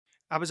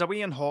I was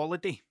away on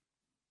holiday.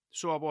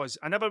 So I was.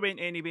 I never went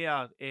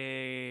anywhere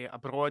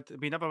abroad.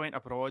 We never went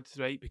abroad,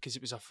 right? Because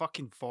it was a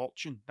fucking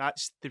fortune.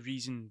 That's the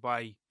reason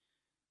why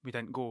we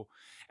didn't go.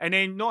 And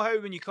then, not how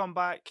when you come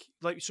back,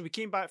 like, so we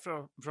came back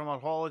from our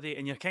holiday,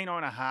 and you're kind of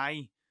on a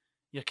high.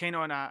 You're kind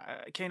of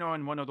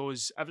on one of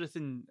those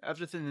everything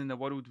in the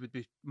world would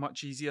be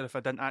much easier if I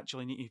didn't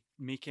actually need to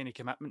make any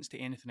commitments to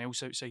anything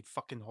else outside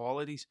fucking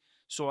holidays.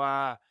 So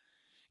I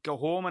got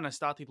home and I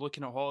started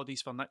looking at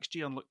holidays for next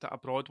year and looked at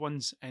abroad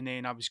ones, and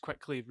then I was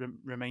quickly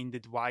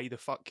reminded why the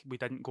fuck we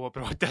didn't go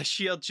abroad this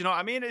year. Do you know what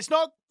I mean? It's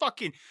not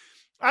fucking.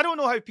 I don't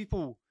know how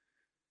people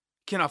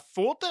can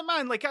afford it,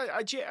 man. Like,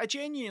 I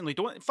genuinely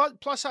don't.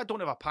 Plus, I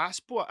don't have a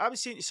passport. I was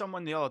saying to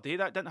someone the other day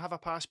that I didn't have a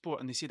passport,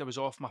 and they said I was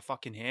off my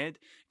fucking head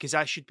because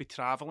I should be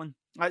travelling.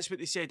 That's what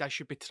they said. I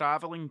should be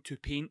travelling to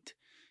paint,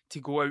 to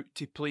go out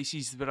to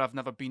places where I've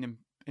never been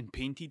and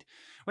painted,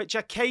 which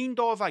I kind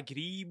of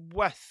agree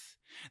with.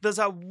 There's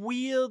a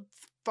weird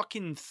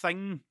fucking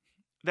thing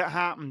that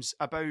happens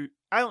about.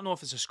 I don't know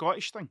if it's a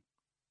Scottish thing.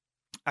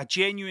 I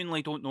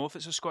genuinely don't know if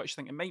it's a Scottish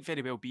thing. It might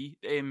very well be.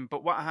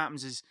 But what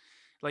happens is,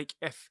 like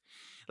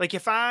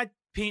if I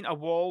paint a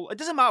wall, it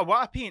doesn't matter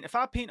what I paint. If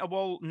I paint a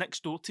wall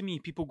next door to me,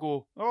 people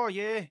go, "Oh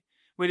yeah."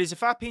 Whereas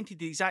if I painted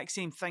the exact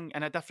same thing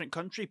in a different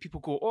country, people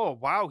go, "Oh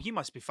wow, he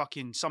must be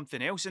fucking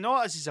something else." And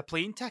all it is a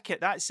plane ticket.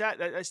 That's it.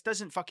 This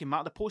doesn't fucking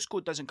matter. The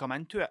postcode doesn't come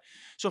into it.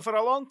 So for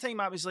a long time,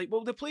 I was like,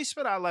 "Well, the place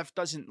where I live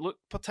doesn't look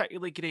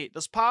particularly great."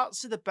 There's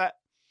bits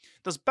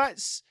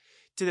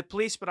to the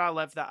place where I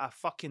live that I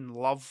fucking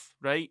love,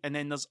 right? And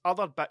then there's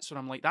other bits where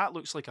I'm like, that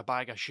looks like a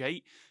bag of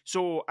shite.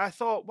 So I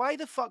thought, why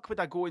the fuck would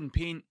I go and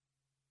paint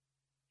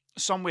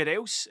somewhere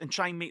else and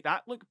try and make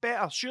that look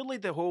better? Surely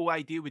the whole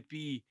idea would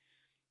be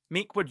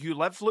make where you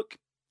live look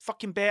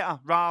fucking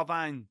better rather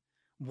than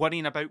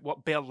worrying about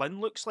what Berlin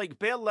looks like.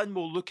 Berlin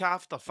will look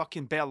after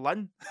fucking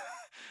Berlin.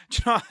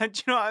 do you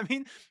know what I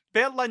mean?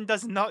 Berlin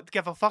does not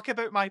give a fuck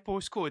about my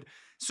postcode.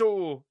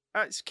 So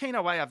that's kind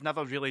of why I've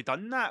never really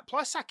done that.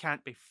 Plus, I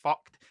can't be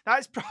fucked.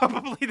 That's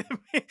probably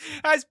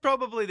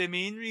the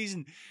main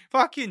reason.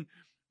 Fucking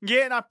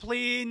getting a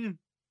plane,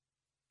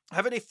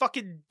 having to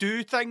fucking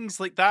do things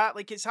like that.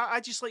 Like I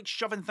just like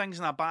shoving things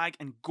in a bag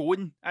and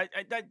going. I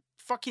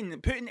fucking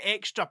putting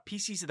extra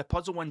pieces of the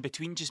puzzle in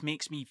between just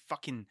makes me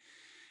fucking.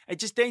 It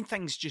just then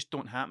things just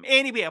don't happen.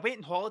 Anyway, I went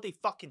on holiday.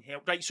 Fucking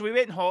hell, right? So we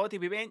went on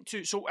holiday.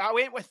 So I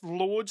went with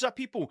loads of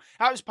people.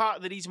 That was part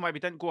of the reason why we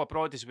didn't go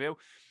abroad as well.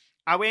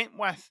 I went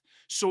with,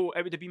 so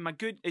it would have been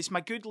it's my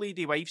good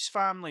lady wife's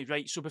family,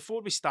 right? So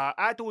before we start,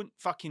 I don't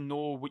fucking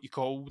know what you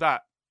call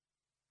that.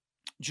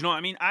 Do you know what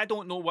I mean? I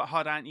don't know what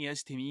her auntie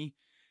is to me.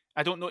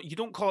 I don't know. You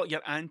don't call it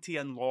your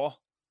auntie-in-law.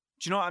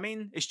 Do you know what I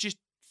mean? It's just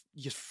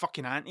your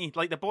fucking auntie.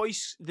 Like the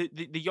boys, the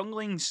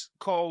younglings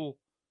call,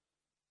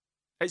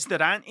 it's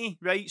their auntie,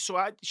 right? So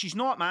she's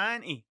not my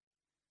auntie,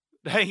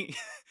 right?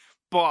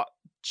 But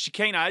she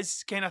kind of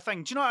is, kind of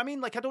thing. Do you know what I mean?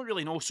 Like, I don't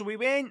really know. So we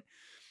went,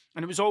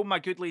 and it was all my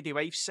good lady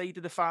wife's side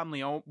of the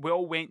family. We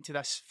all went to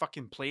this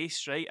fucking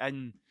place, right?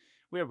 And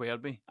where were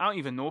we? I don't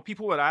even know.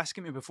 People were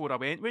asking me before I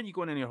went, when are you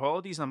going on your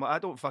holidays? And I'm like, I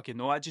don't fucking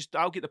know.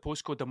 I'll get the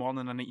postcode the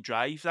morning I need to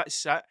drive.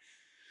 That's it.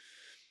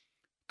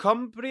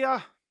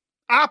 Cumbria.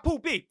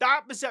 Appleby.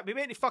 That was it. We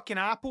went to fucking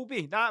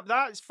Appleby.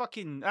 That's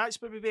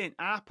where we went.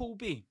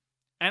 Appleby.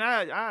 And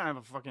I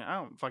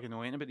don't fucking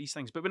know anything about these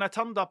things. But when I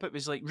turned up, it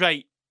was like,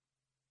 right.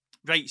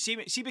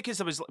 See, because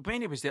there was,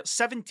 when it was there,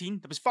 17,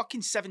 there was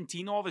fucking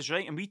 17 of us,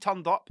 right? And we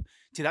turned up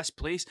to this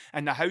place,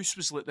 and the house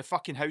was like the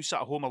fucking house at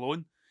Home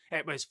Alone.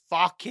 It was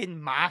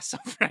fucking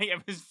massive, right?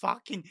 It was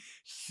fucking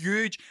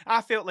huge. I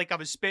felt like I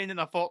was spending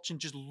a fortune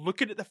just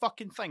looking at the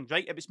fucking thing,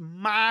 right? It was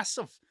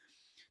massive.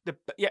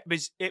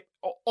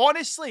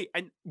 Honestly,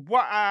 and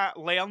what I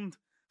learned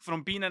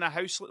from being in a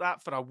house like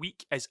that for a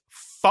week is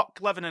fuck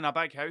living in a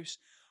big house.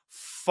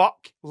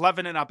 Fuck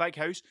living in a big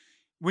house.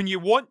 When you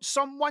want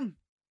someone,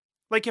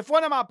 like if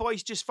one of my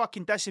boys just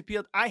fucking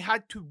disappeared, I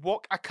had to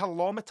walk a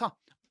kilometre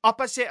up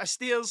a set of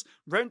stairs,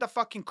 round a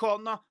fucking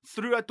corner,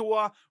 through a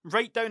door,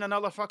 right down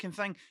another fucking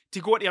thing to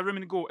go into a room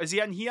and go, is he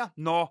in here?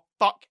 No,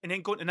 fuck. And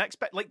then go to the next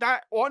bit. Like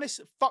that,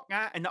 honest, fuck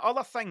that. And the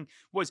other thing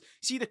was,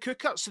 see the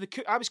cooker? So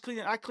I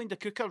cleaned the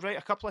cooker, right?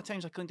 A couple of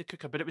times I cleaned the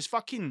cooker, but it was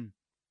fucking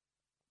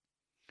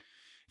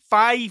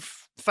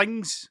 5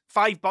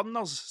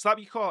 burners. Is that what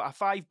you call it? A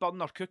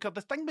 5-burner cooker. The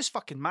thing was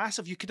fucking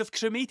massive. You could have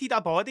cremated a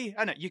body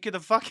in it. You could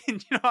have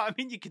fucking, you know what I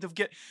mean? You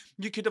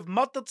could have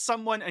murdered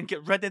someone and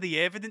get rid of the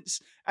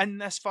evidence in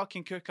this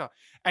fucking cooker.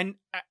 And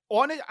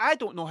I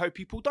don't know how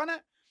people done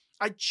it.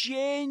 I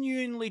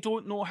genuinely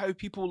don't know how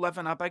people live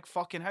in a big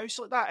fucking house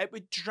like that. It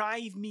would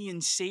drive me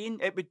insane.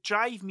 It would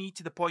drive me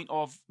to the point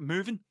of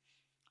moving.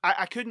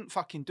 I couldn't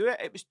fucking do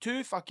it. It was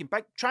too fucking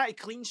big. Trying to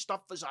clean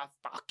stuff was a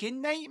fucking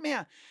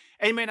nightmare.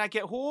 And when I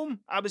get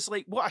home, I was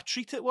like, what a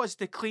treat it was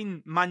to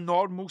clean my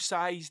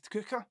normal-sized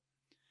cooker.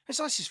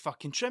 This is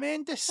fucking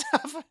tremendous.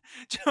 Do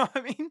you know what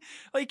I mean?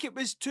 Like, it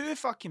was too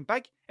fucking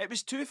big. It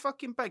was too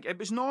fucking big. It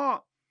was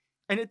not.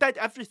 And it did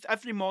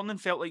every morning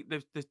felt like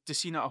the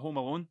scene at a Home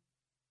Alone.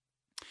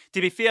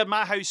 To be fair,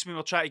 my house, when we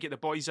were trying to get the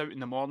boys out in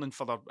the morning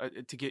for their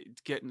to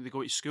get them to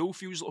go to school,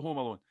 feels like Home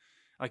Alone.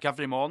 Like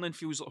every morning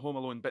feels like Home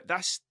Alone. But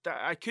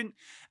I couldn't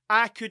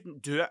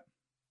do it.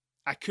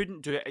 I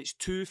couldn't do it. It's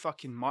too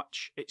fucking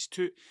much. It's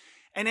too,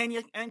 and then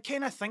you're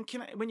kind of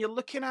thinking, when you're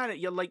looking at it,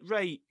 you're like,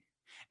 right.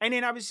 And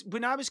then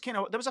when I was kind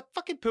of, there was a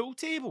fucking pool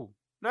table,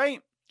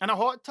 right, and a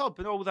hot tub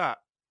and all that.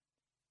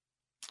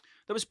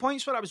 There was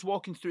points where I was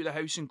walking through the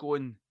house and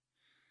going,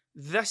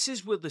 this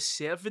is where the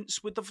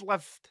servants would have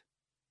lived.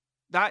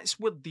 That's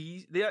where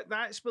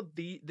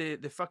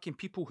the fucking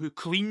people who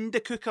cleaned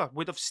the cooker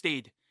would have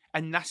stayed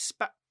in this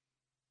bit,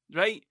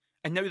 right?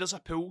 And now there's a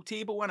pool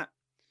table in it.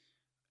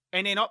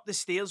 And then up the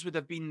stairs would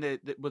have been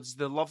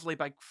the lovely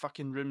big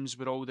fucking rooms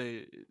where all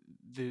the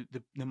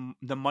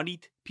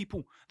moneyed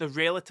people, the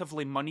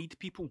relatively moneyed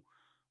people,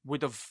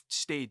 would have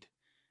stayed.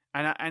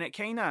 And it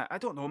kind of, I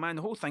don't know, man.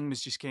 The whole thing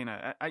was just kind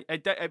of,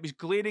 it was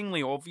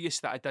glaringly obvious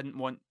that I didn't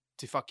want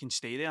to fucking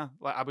stay there.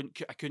 Like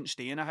I couldn't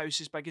stay in a house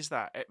as big as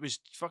that. It was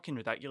fucking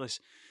ridiculous.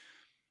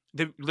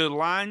 The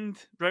land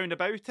round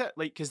about it,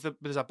 like, because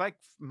there's a big,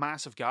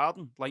 massive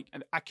garden. Like,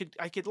 and I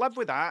could live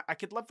with that. I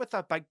could live with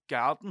a big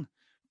garden,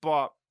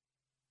 but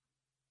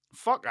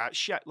fuck that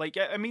shit. Like,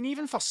 I mean,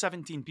 even for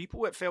 17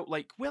 people, it felt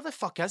like, where the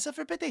fuck is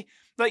everybody?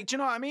 Like, do you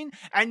know what I mean?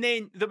 And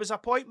then there was a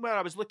point where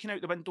I was looking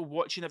out the window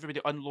watching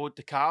everybody unload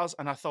the cars,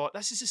 and I thought,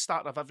 this is the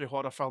start of every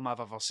horror film I've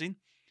ever seen.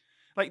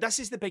 Like, this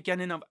is the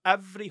beginning of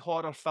every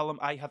horror film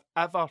I have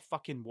ever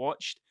fucking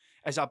watched,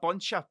 is a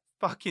bunch of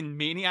fucking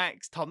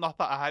maniacs turn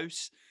up at a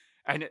house,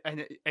 and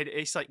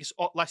it's like,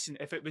 listen,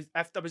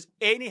 if there was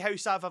any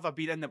house I've ever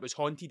been in that was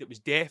haunted, it was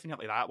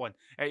definitely that one.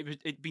 Do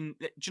you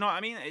know what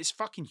I mean? It's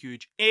fucking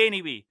huge.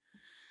 Anyway,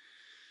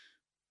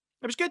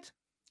 it was good.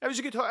 It was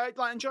a good,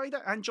 I enjoyed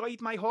it. I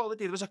enjoyed my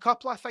holiday. There was a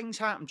couple of things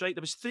happened, right?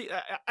 There was three,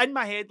 in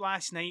my head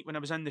last night when I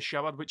was in the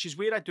shower, which is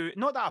where I do,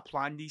 not that I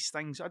plan these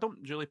things, I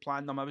don't really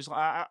plan them. I was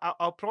like,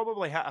 I'll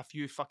probably hit a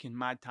few fucking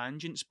mad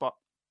tangents, but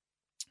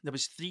there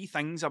was three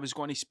things I was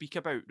going to speak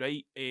about,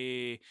 right?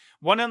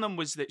 One of them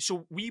was that,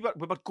 so we were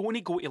going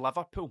to go to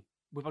Liverpool.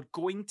 We were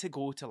going to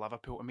go to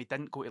Liverpool, and we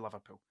didn't go to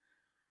Liverpool.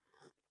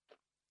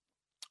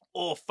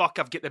 Oh, fuck,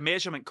 I've got the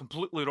measurement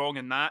completely wrong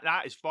in that.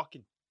 That is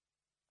fucking...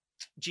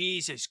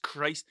 Jesus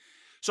Christ.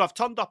 So I've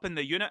turned up in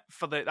the unit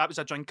for that was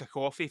a drink of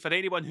coffee. For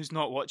anyone who's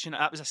not watching it,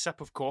 that was a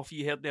sip of coffee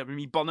you heard there with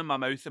me burning my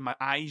mouth and my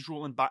eyes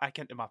rolling back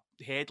into my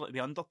head like the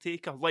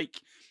Undertaker. Like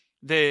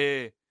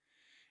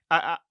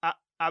I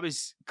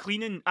was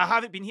cleaning. I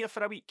haven't been here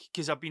for a week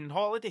because I've been on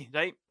holiday,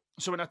 right?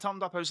 So when I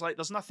turned up, I was like,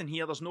 there's nothing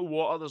here, there's no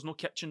water, there's no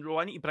kitchen roll.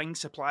 I need to bring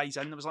supplies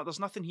in. I was like, there's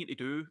nothing here to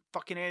do,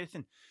 fucking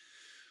anything.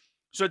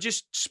 So I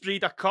just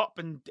sprayed a cup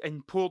and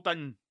poured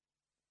in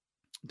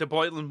the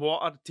boiling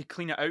water to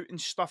clean it out and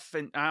stuff,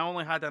 and I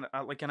only had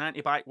like an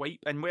antibac wipe.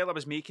 And while I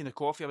was making the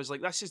coffee, I was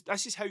like, "This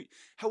is how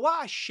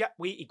what a shit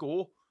way to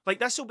go! Like,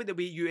 this will be the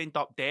way you end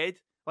up dead."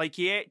 Like,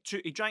 he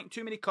drank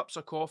too many cups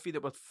of coffee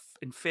that were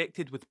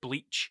infected with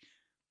bleach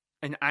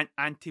and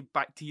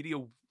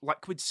antibacterial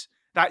liquids.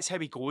 That's how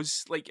he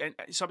goes. Like, and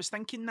so I was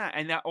thinking that,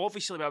 and that,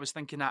 obviously, when I was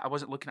thinking that, I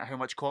wasn't looking at how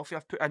much coffee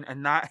I've put in,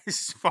 and that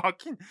is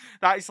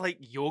like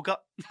yogurt.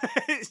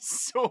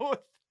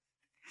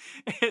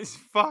 It's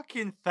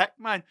fucking thick,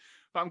 man.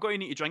 But I'm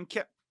going to need to drink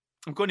it.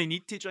 I'm going to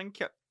need to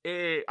drink it.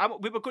 We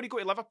were going to go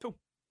to Liverpool.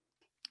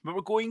 We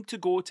were going to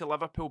go to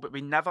Liverpool, but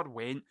we never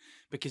went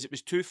because it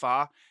was too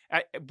far.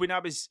 When I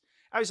was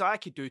like, I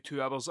could do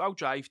 2 hours. I'll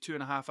drive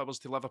 2.5 hours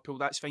to Liverpool.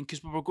 That's fine,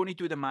 because we were going to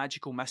do the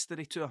Magical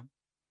Mystery Tour.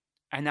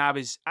 And I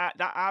was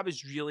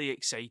really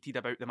excited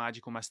about the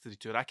Magical Mystery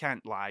Tour. I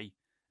can't lie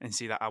and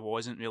say that I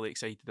wasn't really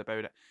excited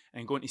about it.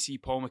 And going to see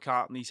Paul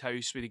McCartney's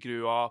house where he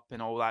grew up and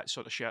all that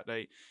sort of shit,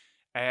 right?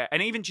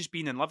 And even just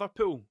being in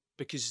Liverpool,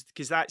 because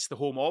that's the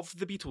home of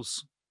the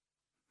Beatles.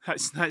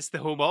 That's the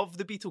home of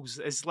the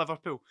Beatles, is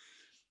Liverpool.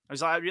 I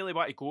was like, I really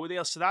want to go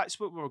there, so that's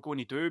what we were going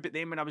to do. But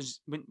then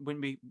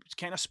when we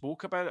kind of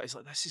spoke about it, it's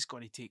like, this is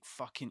going to take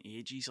fucking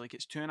ages. Like,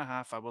 it's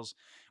 2.5 hours.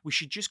 We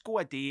should just go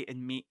a day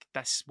and make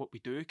this what we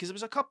do. Because there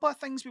was a couple of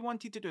things we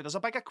wanted to do. There's a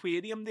big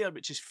aquarium there,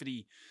 which is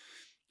free.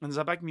 And there's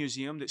a big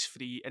museum that's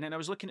free. And then I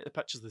was looking at the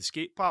pictures of the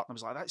skate park, and I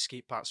was like, that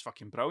skate park's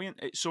fucking brilliant.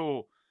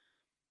 So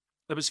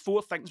there was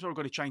 4 things we were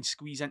going to try and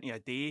squeeze into a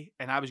day,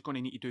 and I was going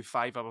to need to do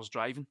 5 hours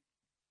driving.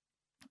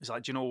 I was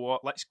like, do you know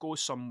what? Let's go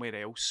somewhere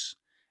else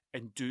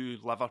and do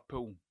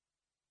Liverpool,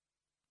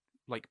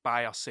 like,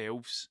 by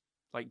ourselves.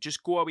 Like,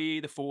 just go away,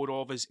 the 4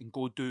 of us, and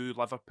go do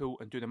Liverpool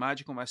and do the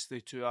Magical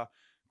Mystery Tour,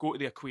 go to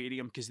the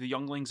aquarium, because the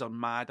younglings are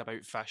mad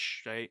about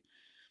fish, right?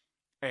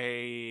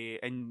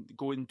 And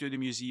go and do the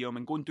museum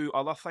and go and do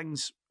other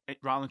things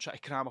rather than try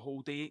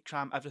to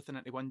cram everything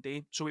into one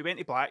day. So we went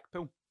to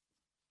Blackpool,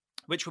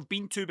 which we've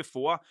been to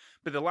before,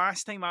 but the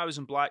last time I was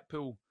in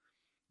Blackpool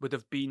would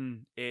have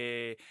been,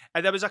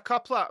 and there was a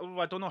couple of,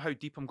 I don't know how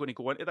deep I'm going to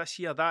go into this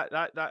here,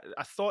 that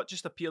a thought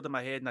just appeared in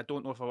my head, and I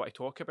don't know if I want to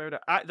talk about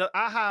it.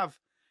 I have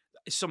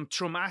some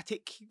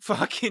traumatic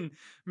fucking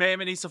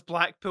memories of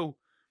Blackpool,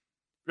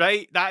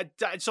 right?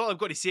 That's all I've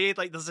got to say.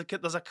 Like, there's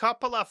a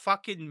couple of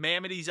fucking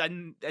memories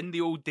in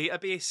the old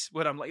database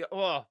where I'm like,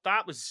 oh,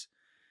 that was.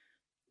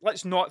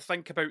 Let's not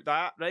think about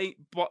that, right?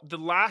 But the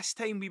last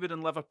time we were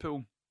in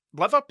Liverpool,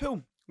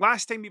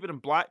 last time we were in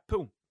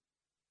Blackpool,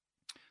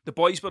 the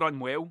boys were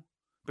unwell,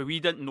 but we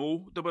didn't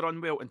know they were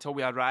unwell until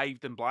we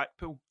arrived in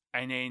Blackpool,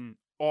 and then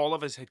all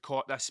of us had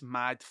caught this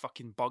mad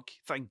fucking bug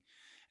thing.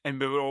 And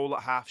we were all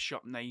at half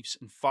shut knives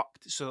and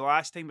fucked. So the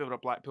last time we were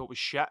at Blackpool was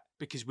shit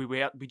because we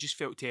just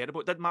felt terrible.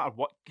 It didn't matter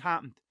what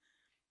happened.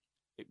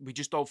 We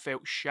just all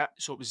felt shit.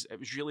 So it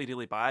was really,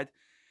 really bad.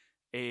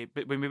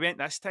 But when we went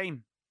this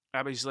time,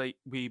 I was like,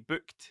 we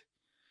booked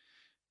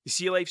the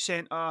Sea Life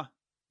Centre,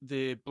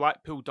 the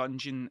Blackpool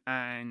Dungeon,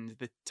 and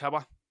the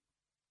tower,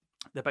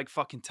 the big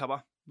fucking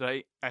tower,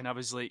 right? And I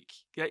was like,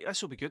 yeah,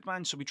 this will be good,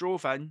 man. So we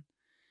drove in,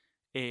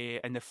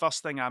 and the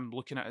first thing I'm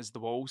looking at is the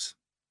walls.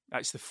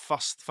 That's the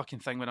first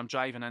fucking thing when I'm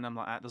driving in. I'm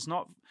like,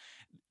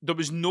 there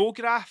was no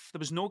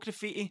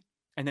graffiti,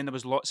 and then there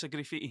was lots of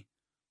graffiti.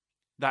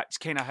 That's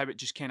kind of how it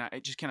just kind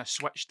of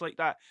switched like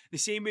that. The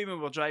same way when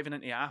we were driving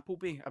into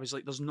Appleby, I was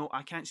like,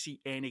 I can't see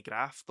any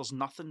graph. There's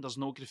nothing. There's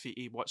no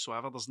graffiti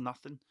whatsoever. There's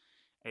nothing.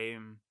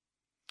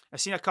 I've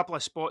seen a couple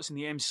of spots in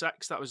the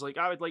M6 that I was like,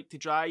 I would like to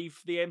drive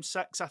the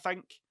M6, I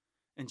think,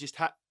 and just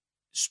hit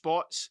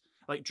spots.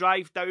 Like,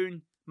 drive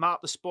down,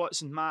 mark the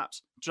spots in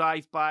maps,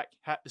 drive back,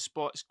 hit the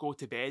spots, go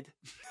to bed,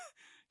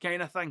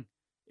 kind of thing.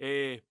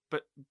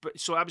 But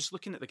so I was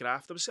looking at the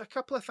graph. There was a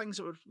couple of things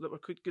that were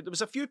quite good. There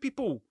was a few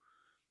people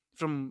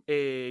from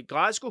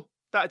Glasgow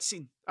that I'd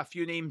seen, a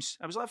few names.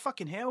 I was like,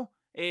 fucking hell.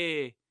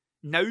 Now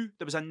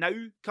there was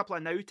a couple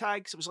of now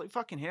tags. I was like,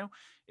 fucking hell.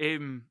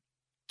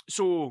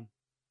 So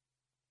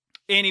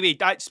anyway,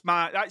 that's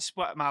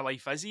what my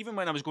life is. Even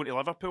when I was going to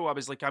Liverpool, I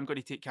was like, I'm going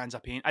to take cans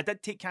of paint. I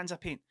did take cans of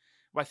paint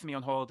with me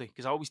on holiday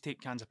because I always take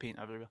cans of paint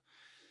everywhere.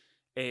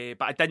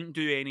 But I didn't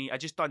do any. I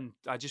just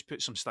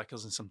put some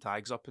stickers and some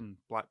tags up in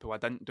Blackpool. I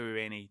didn't do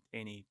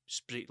any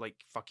spray, like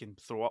fucking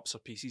throw ups or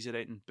pieces or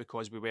anything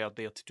because we were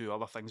there to do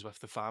other things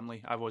with the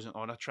family. I wasn't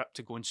on a trip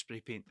to go and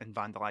spray paint and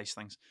vandalise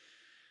things.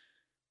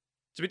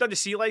 So we done the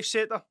Sea Life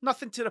Centre.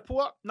 Nothing to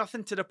report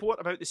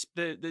about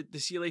the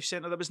Sea Life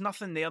Centre. There was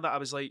nothing there that I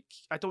was like,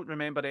 I don't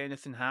remember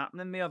anything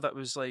happening there that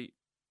was like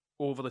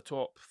over the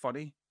top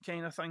funny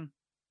kind of thing.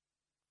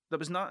 There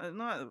was not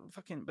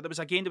fucking, but there was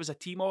a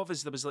team of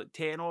us. There was like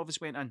 10 of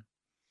us went in.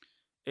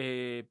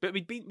 But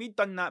we'd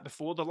done that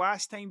before. The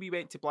last time we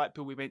went to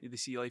Blackpool, we went to the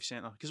Sea Life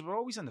Centre because we're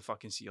always in the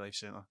fucking Sea Life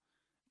Centre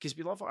because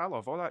I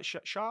love all that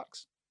shit.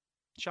 Sharks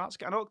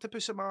get an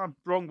octopus in my arm.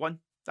 Wrong one.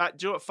 Do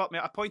you know what fucked me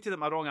up? I pointed at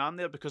my wrong arm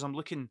there because I'm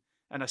looking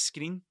in a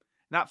screen. And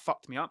that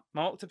fucked me up.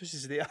 My octopus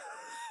is there.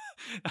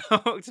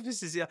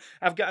 Octopus is there.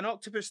 I've got an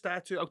octopus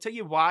tattoo. I'll tell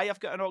you why I've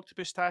got an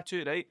octopus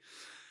tattoo, right?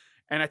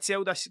 And I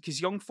tell this because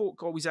young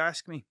folk always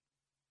ask me,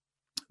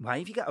 why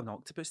have you got an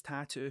octopus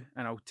tattoo?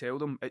 And I'll tell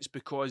them it's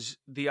because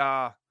they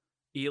are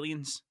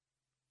aliens.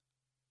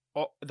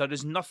 There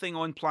is nothing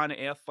on planet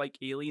Earth like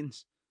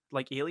aliens,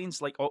 like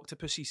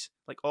octopuses,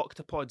 like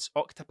octopods,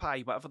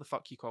 octopi, whatever the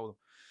fuck you call them.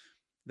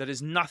 There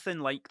is nothing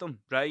like them,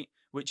 right?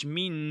 Which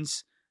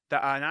means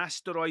that an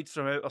asteroid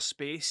from outer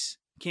space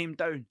came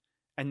down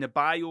and the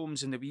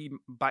biomes and the wee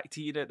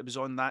bacteria that was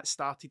on that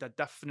started a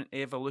different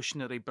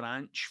evolutionary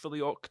branch for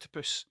the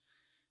octopus.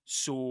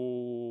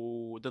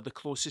 So they're the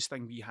closest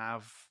thing we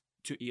have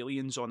to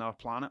aliens on our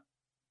planet.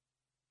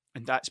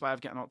 And that's why I've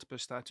got an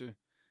octopus tattoo.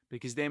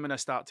 Because then when I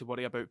start to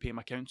worry about paying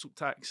my council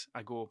tax,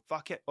 I go,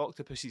 fuck it,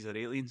 octopuses are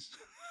aliens.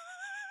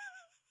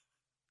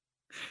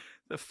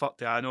 The fuck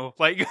do I know?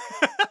 Like,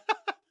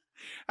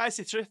 that's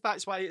the truth.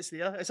 That's why it's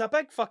there. It's a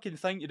big fucking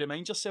thing to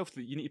remind yourself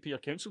that you need to pay your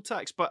council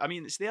tax. But, I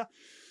mean, it's there.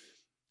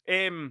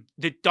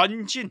 The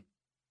dungeon.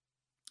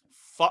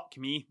 Fuck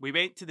me. We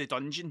went to the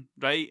dungeon,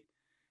 right?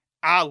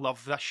 I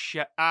love this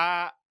shit.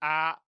 I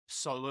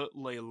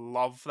absolutely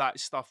love that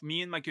stuff.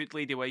 Me and my good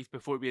lady wife,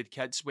 before we had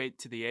kids, went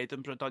to the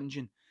Edinburgh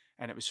dungeon,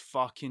 and it was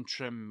fucking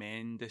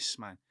tremendous,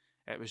 man.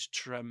 It was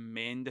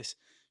tremendous.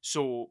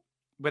 So,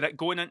 with it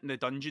going into the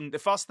dungeon, the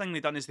first thing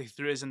they done is they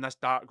threw us in this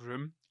dark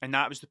room, and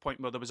that was the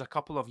point where there was a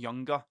couple of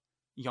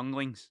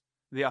younglings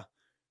there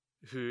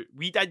who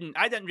I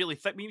didn't really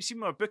think. We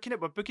were booking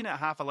it at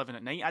 10:30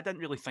 at night. I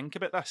didn't really think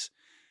about this,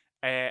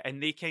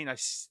 and they kind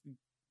of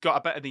got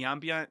a bit of the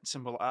ambience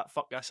and were like,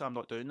 fuck this, I'm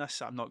not doing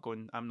this. I'm not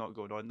going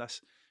on this.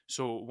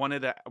 So one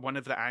of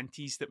the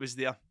aunties that was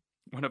there,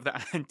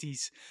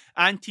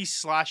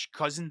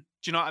 auntie/cousin,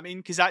 do you know what I mean?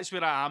 Because that's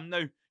where I am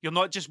now. You're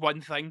not just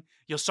one thing.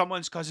 You're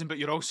someone's cousin, but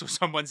you're also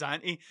someone's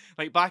auntie.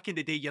 Like back in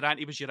the day, your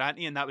auntie was your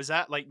auntie and that was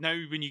it. Like now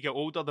when you get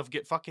older, they've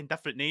got fucking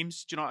different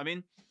names. Do you know what I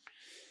mean?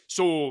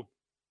 So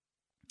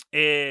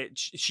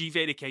she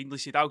very kindly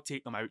said, I'll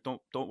take them out.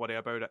 Don't worry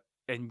about it.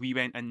 And we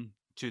went in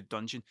to the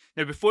dungeon.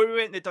 Now, before we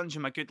went in the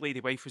dungeon, my good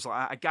lady wife was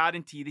like, I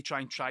guarantee they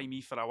try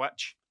me for a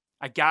witch.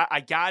 I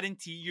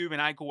guarantee you when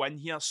I go in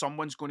here,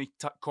 someone's going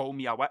to call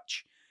me a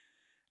witch.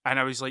 And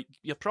I was like,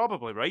 you're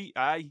probably right.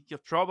 Aye, you're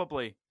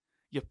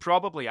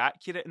probably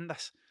accurate in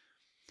this.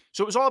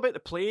 So it was all about the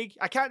plague.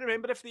 I can't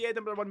remember if the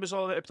Edinburgh one was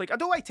all about the plague. I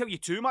don't want to tell you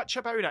too much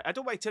about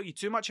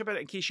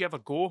it. In case you ever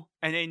go,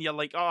 and then you're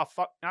like, "Oh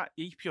fuck, that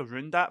you pure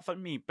ruined that for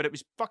me." But it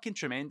was fucking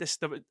tremendous.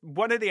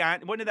 One of the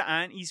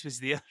aunties was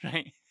there,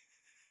 right?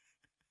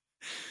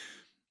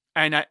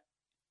 And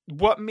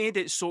what made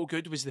it so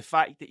good was the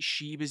fact that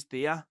she was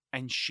there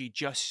and she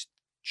just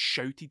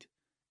shouted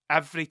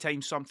every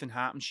time something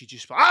happened. She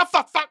just, for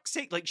fuck's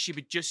sake! Like she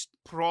would just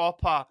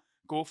proper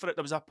go for it.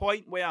 There was a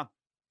point where.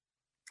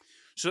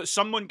 So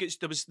someone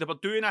they were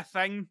doing a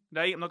thing,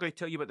 right? I'm not going to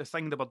tell you about the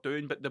thing they were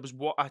doing, but there was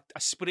a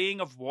spraying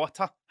of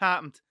water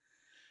happened,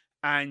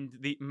 and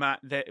the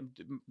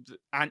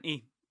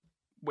auntie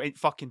went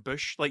fucking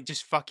bush, like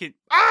just fucking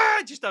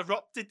just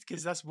erupted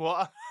because this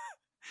water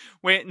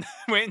went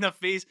in her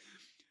face.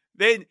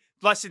 Then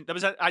listen,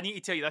 I need to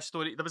tell you this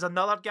story. There was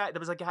another guy. There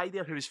was a guy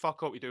there who was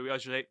fuck all to do with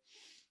us, right?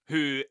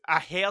 Who I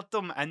heard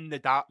him in the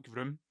dark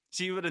room.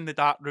 See, we were in the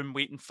dark room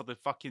waiting for the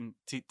fucking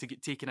to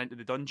get taken into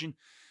the dungeon.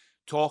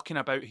 Talking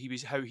about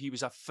how he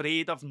was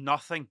afraid of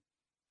nothing.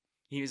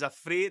 He was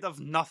afraid of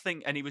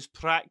nothing, and he was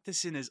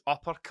practicing his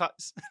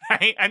uppercuts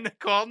right in the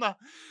corner,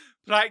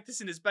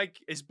 practicing his big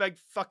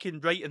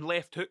fucking right and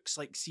left hooks.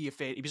 Like, see if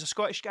he was a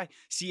Scottish guy.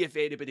 See if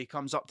anybody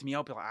comes up to me,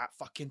 I'll be like,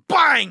 fucking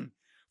bang,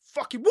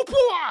 fucking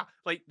whoop-wah!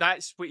 Like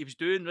that's what he was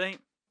doing, right?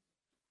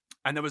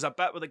 And there was a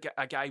bit where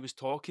a guy was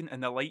talking,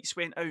 and the lights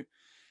went out.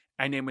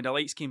 And then when the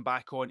lights came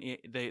back on,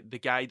 the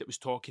guy that was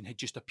talking had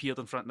just appeared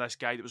in front of this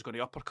guy that was going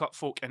to uppercut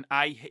folk. And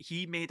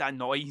he made a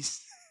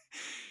noise.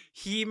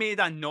 He made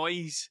a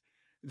noise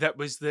that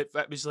was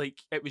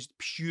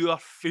pure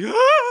fear.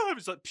 It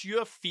was like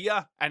pure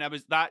fear. And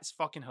that's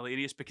fucking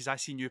hilarious because I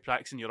seen you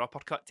practicing your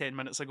uppercut 10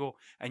 minutes ago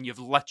and you've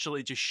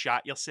literally just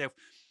shat yourself.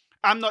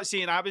 I'm not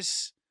saying I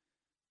was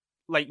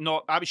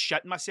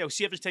shitting myself.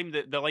 See, every time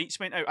the lights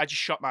went out, I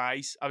just shut my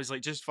eyes. I was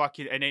like, just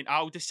fucking, and then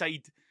I'll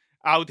decide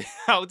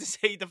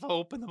if I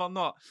open them or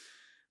not.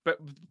 But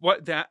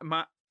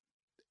my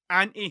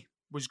auntie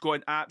was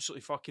going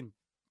absolutely fucking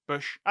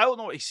bush. I don't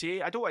know what to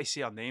say. I don't want to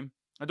say her name.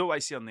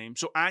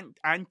 So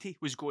auntie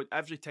was going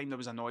every time there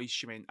was a noise.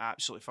 She went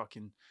absolutely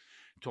fucking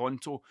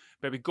tonto.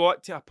 But we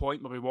got to a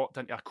point where we walked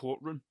into a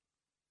courtroom,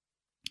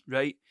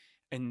 right?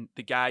 And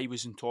the guy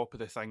was on top of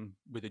the thing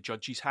with the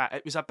judge's hat.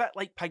 It was a bit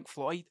like Pink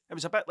Floyd. It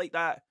was a bit like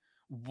that.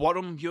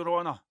 Worm, Your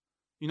Honour.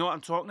 You know what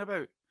I'm talking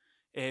about?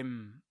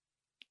 And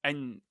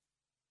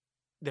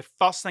the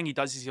first thing he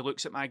does is he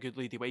looks at my good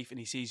lady wife and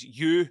he says,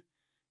 "You,"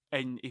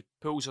 and he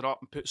pulls her up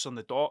and puts her on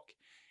the dock.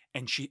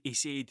 And he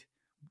said,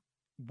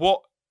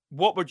 What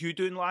were you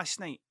doing last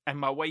night?" And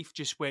my wife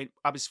just went,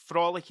 "I was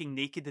frolicking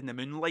naked in the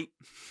moonlight."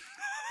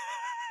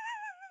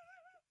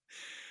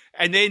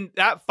 And then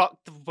that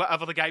fucked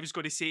whatever the guy was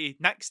going to say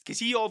next, because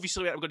he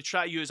obviously went, "I'm going to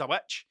try you as a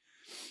witch."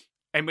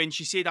 And when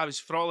she said I was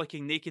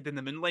frolicking naked in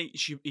the moonlight,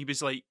 he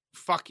was like,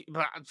 fucking.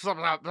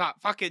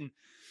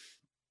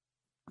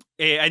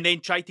 And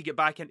then tried to get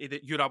back into the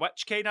 "you're a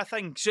witch" kind of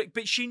thing. So,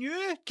 but she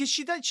knew, because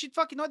she'd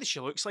fucking know that she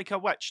looks like a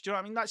witch. Do you know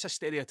what I mean? That's a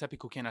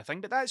stereotypical kind of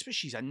thing, but that's what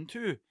she's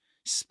into.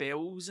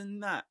 Spells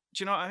and that.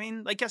 Do you know what I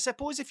mean? Like, I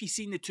suppose if you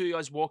seen the two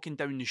of us walking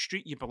down the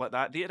street, you'd be like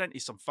that. They're into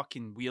some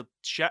fucking weird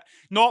shit.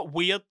 Not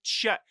weird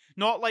shit.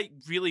 Not like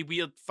really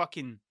weird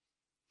fucking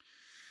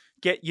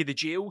get you the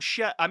jail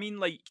shit. I mean,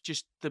 like,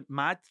 just the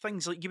mad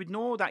things. Like, you would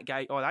know that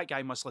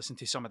guy must listen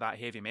to some of that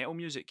heavy metal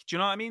music. Do you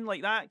know what I mean?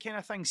 Like, that kind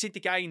of thing. See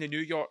the guy in the New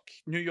York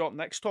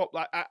Knicks top.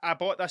 Like, I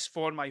bought this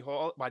for my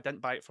holiday. Well, I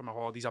didn't buy it for my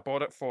holidays. I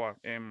bought it for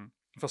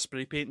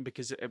spray painting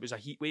because it was a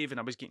heat wave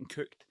and I was getting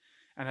cooked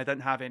and I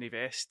didn't have any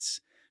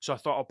vests. So I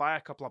thought I'll buy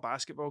a couple of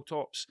basketball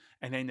tops,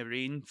 and then the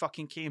rain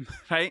fucking came,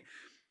 right?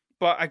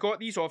 But I got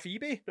these off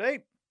eBay,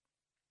 right?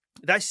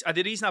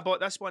 The reason I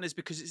bought this one is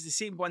because it's the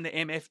same one that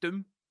MF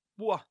Doom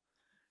wore.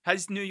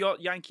 His New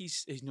York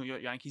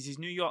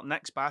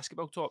Knicks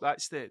basketball top.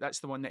 That's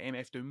the one that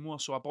MF Doom wore.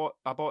 So I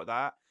bought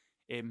that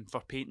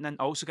for painting in.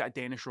 I also got a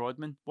Dennis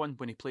Rodman one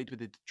when he played with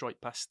the Detroit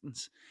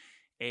Pistons,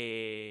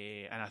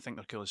 and I think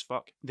they're cool as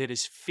fuck. They're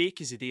as fake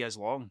as the day is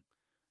long.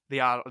 They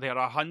are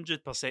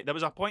 100%. There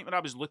was a point where I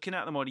was looking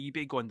at them on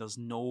eBay going, "There's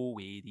no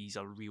way these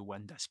are real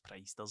in this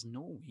price. There's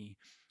no way."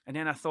 And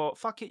then I thought,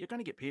 fuck it, you're going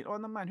to get paint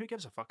on them, man. Who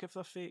gives a fuck if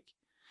they're fake?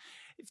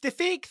 If the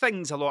fake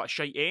thing's a lot of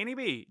shite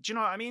anyway. Do you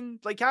know what I mean?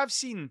 Like, I've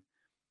seen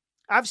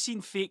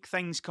fake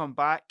things come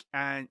back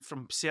and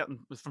from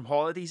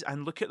holidays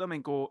and look at them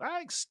and go,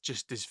 it's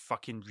just as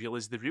fucking real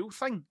as the real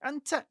thing,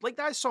 isn't it? Like,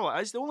 that's all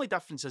it is. The only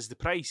difference is the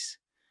price.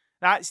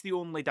 That's the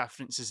only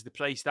difference is the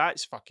price.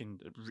 That's fucking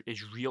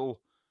as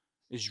real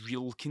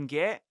can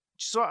get,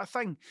 sort of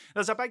thing.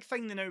 There's a big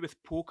thing now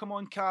with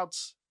Pokemon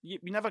cards. I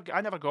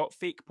never got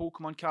fake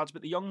Pokemon cards,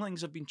 but the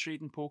younglings have been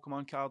trading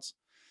Pokemon cards.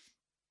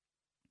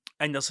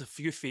 And there's a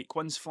few fake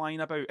ones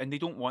flying about, and they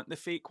don't want the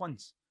fake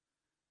ones.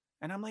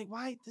 And I'm like,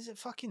 why does it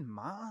fucking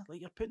matter?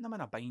 Like, you're putting them in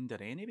a binder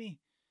anyway.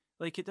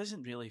 Like, it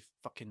doesn't really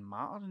fucking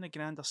matter in the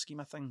grander scheme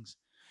of things.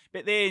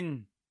 But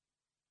then,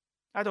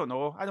 I don't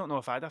know. I don't know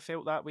if I'd have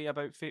felt that way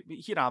about fake. But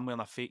here I'm wearing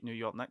a fake New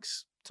York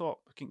Knicks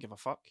top. I couldn't give a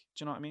fuck. Do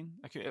you know what I mean?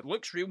 It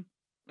looks real.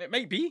 It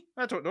might be.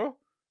 I don't know.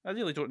 I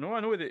really don't know. I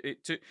know that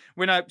it took...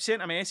 When I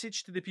sent a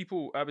message to the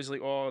people, I was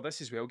like, oh,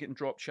 this is well getting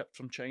drop shipped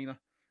from China.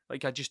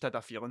 Like, I just had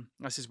a feeling.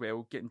 This is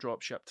well getting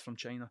drop shipped from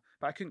China.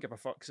 But I couldn't give a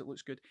fuck because it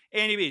looks good.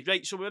 Anyway,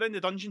 right, so we're in the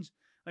dungeons.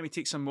 Let me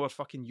take some more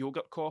fucking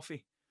yogurt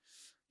coffee.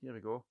 Here we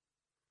go.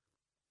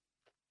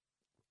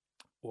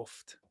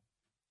 Oft.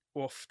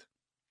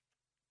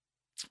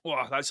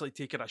 Oh, that's like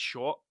taking a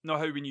shot. Not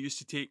how when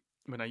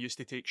I used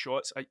to take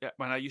shots,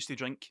 when I used to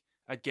drink,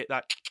 I'd get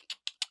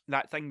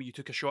that thing where you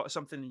took a shot of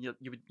something and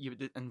you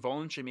would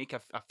involuntarily make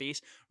a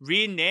face.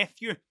 Ray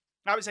Nephew.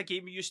 That was a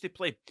game we used to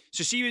play.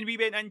 So see, when we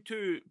went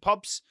into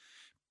pubs,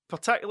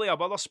 particularly a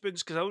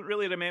Witherspoons, because I don't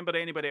really remember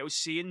anybody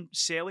else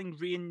selling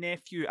Ray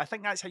Nephew. I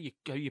think that's how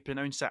you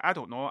pronounce it. I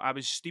don't know. I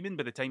was steaming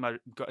by the time I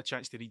got a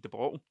chance to read the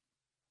bottle.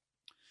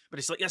 But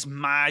it's like this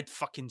mad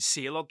fucking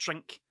sailor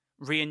drink,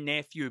 Ray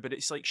Nephew, but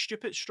it's like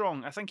stupid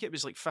strong. I think it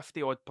was like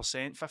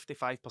 50-odd%,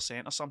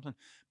 55% or something.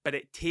 But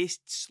it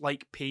tastes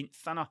like paint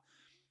thinner.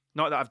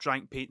 Not that I've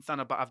drank paint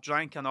thinner, but I've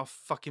drank enough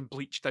fucking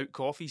bleached out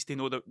coffees to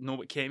know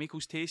what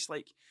chemicals taste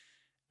like.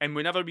 And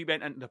whenever we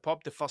went into the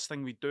pub, the first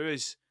thing we'd do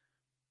is,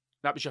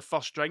 that was your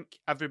first drink,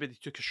 everybody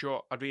took a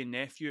shot of Ray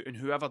Nephew, and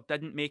whoever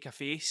didn't make a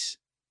face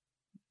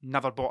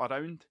never bought a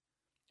round.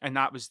 And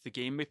that was the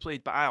game we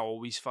played, but I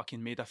always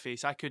fucking made a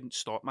face. I couldn't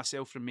stop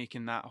myself from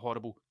making that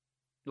horrible,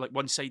 like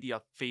one side of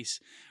your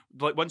face,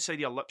 like one side of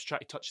your lips try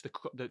to touch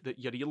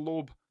your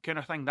earlobe kind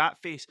of thing.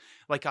 That face,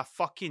 like a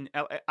fucking,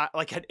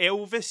 like an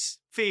Elvis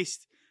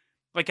face,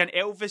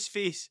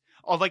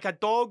 or like a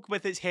dog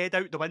with its head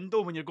out the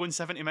window when you're going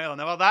 70 miles an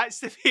hour. That's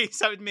the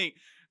face I would make.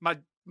 My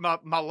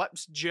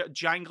lips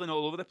jangling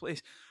all over the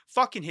place.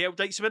 Fucking hell,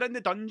 right? So we're in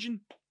the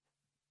dungeon,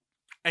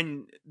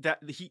 and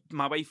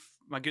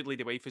my good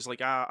lady wife is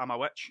like, I'm a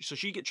witch. So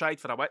she get tried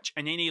for a witch,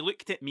 and then he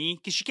looked at me,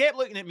 because she kept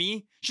looking at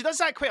me. She does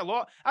that quite a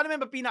lot. I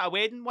remember being at a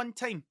wedding one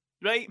time,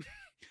 right?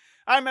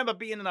 I remember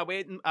being at a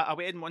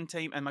wedding one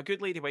time, and my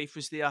good lady wife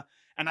was there,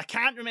 and I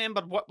can't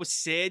remember what was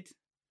said.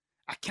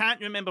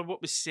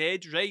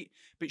 Right?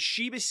 But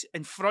she was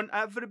in front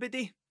of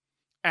everybody,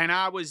 and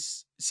I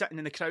was sitting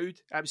in the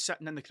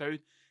crowd.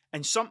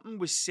 And something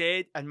was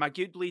said, and my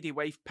good lady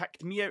wife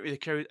picked me out of the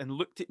crowd and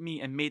looked at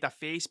me and made a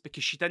face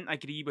because she didn't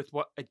agree with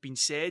what had been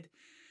said.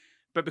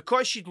 But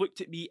because she'd looked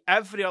at me,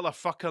 every other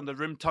fucker in the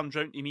room turned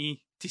round to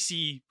me to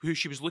see who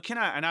she was looking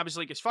at. And I was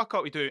like, it's fuck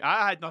what we do.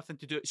 I had nothing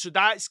to do. So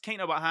that's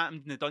kind of what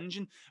happened in the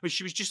dungeon, where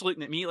she was just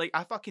looking at me like,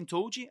 I fucking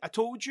told you. I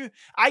told you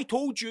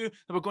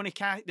they were going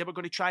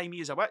to try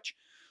me as a witch.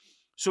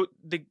 So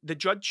the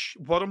judge,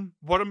 Worm,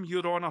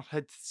 Your Honour,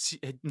 had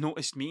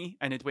noticed me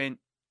and had went,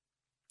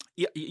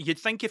 you'd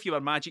think if you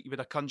were magic, you would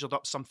have conjured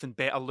up something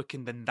better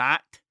looking than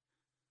that.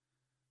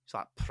 It's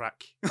that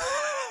prick.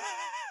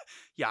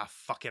 Yeah,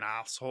 fucking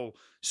arsehole.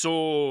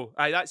 So,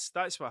 that's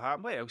what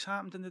happened. What else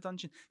happened in the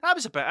dungeon? That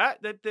was about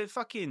it. The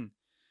fucking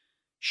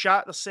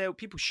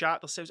people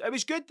shat themselves. It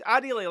was good. I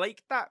really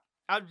liked that.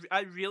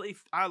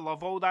 I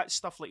love all that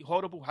stuff, like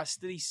horrible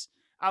histories.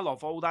 I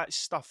love all that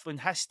stuff. When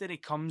history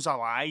comes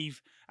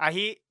alive. I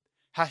hate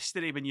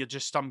history when you're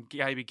just some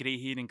guy with grey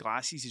hair and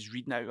glasses who's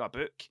reading out a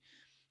book.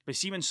 But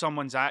see when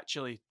someone's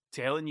actually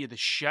telling you the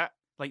shit,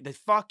 like the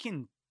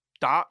fucking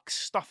dark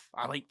stuff,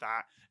 I like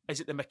that.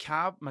 Is it the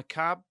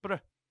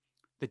macabre?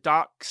 The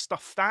dark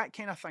stuff, that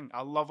kind of thing.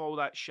 I love all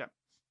that shit.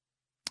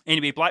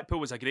 Anyway,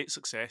 Blackpool was a great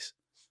success.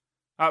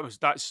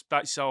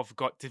 That's all I've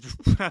got to.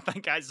 I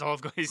think that's all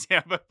I've got to say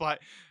about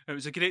Black. It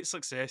was a great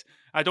success.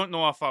 I don't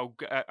know if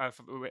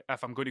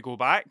I'm going to go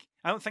back.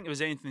 I don't think there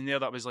was anything there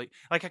that was like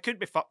I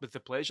couldn't be fucked with the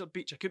pleasure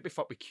beach. I couldn't be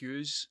fucked with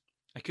queues.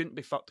 I couldn't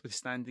be fucked with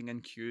standing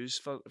in queues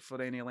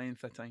for any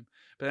length of time.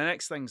 But the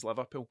next thing's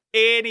Liverpool.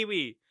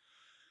 Anyway,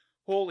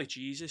 holy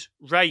Jesus.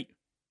 Right.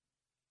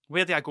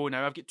 Where do I go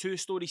now? I've got two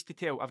stories to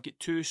tell.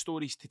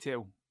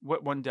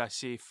 What one do I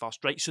say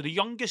first? Right, so the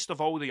youngest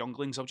of all the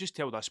younglings, I'll just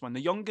tell this one.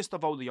 The youngest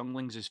of all the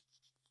younglings is,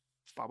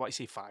 I want to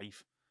say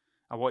 5.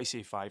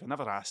 I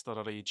never asked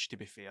her age, to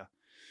be fair.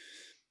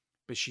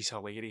 But she's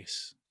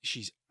hilarious.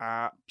 She's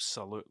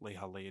absolutely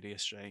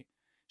hilarious, right?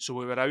 So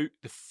we were out,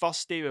 the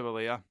first day we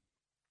were there,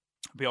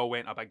 we all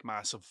went a big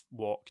massive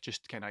walk,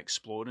 just kind of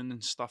exploring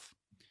and stuff.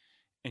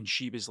 And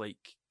she was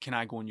like, can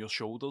I go on your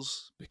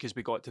shoulders? Because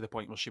we got to the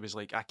point where she was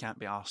like, I can't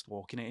be arsed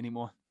walking it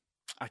anymore.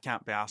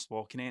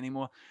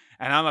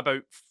 And I'm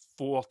about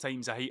 4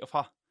 times the height of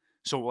her.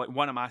 So like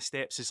one of my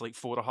steps is like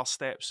 4 of her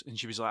steps. And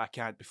she was like, I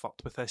can't be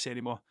fucked with this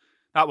anymore.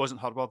 That wasn't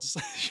her words.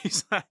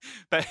 She's like,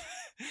 but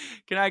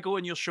can I go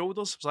on your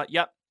shoulders? I was like,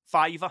 yep,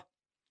 $5.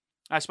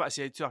 That's what I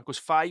said to her. I goes,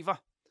 $5.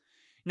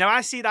 Now I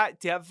say that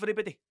to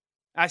everybody.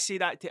 There's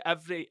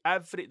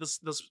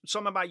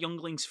some of my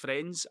younglings'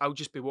 friends, I'll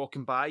just be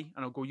walking by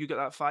and I'll go, you got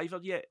that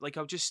 $5 yet? Like,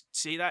 I'll just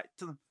say that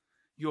to them.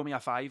 You owe me a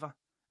 $5.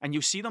 And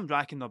you'll see them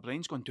racking their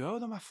brains going, do I owe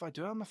them a $5?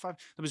 There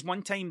was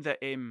one time that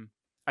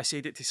I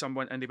said it to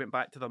someone and they went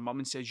back to their mum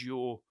and says, you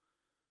owe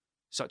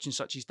such and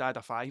such's dad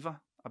a $5.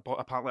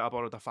 Apparently I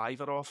borrowed a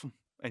 $5 off him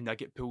and I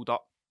get pulled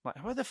up.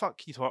 Like, what the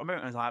fuck are you talking about?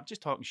 And I was like, I'm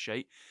just talking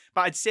shite.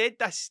 But I'd said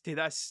this to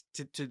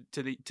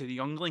the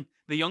youngling,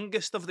 the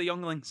youngest of the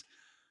younglings.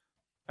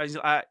 I was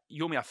like,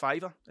 you owe me a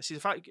fiver. I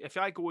said, if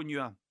I go on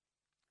you,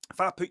 if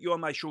I put you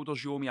on my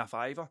shoulders, you owe me a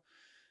fiver.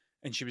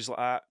 And she was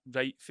like,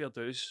 right, fair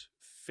dues,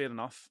 fair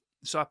enough.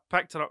 So I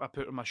picked her up, I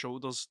put her on my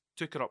shoulders,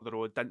 took her up the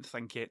road, didn't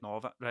think anything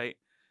of it, right?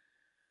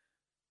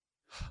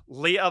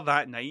 Later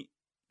that night,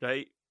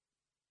 right,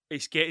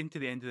 it's getting to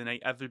the end of the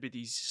night,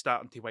 everybody's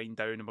starting to wind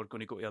down and we're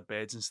going to go to our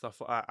beds and stuff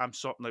like that. I'm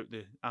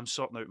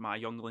sorting out my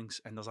younglings,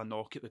 and there's a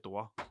knock at the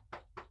door.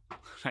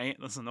 Right?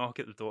 There's a knock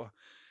at the door.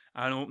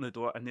 I open the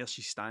door and there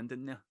she's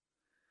standing there.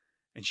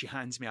 And she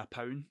hands me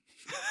 £1.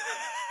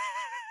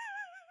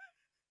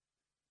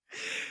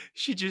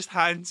 She just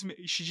hands me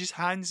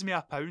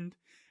 £1,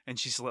 and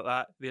she's like,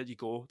 that, there you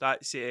go.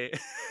 That's it.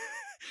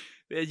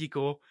 There you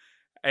go.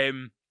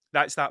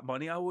 That's that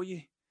money I owe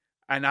you.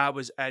 And I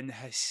was in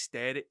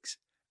hysterics.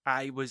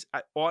 I was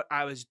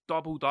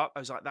doubled up. I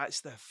was like, that's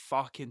the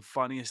fucking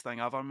funniest thing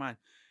ever, man.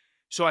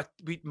 So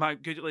my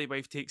good lady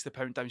wife takes the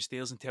pound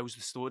downstairs and tells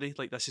the story,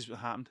 like, this is what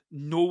happened.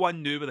 No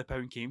one knew where the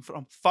pound came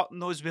from. Fuck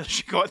knows where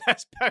she got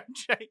this pound,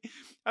 right?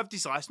 I've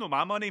just like, it's not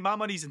my money. My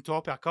money's in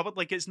top of her cupboard.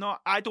 Like, it's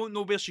not, I don't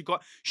know where she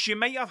got. She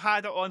might have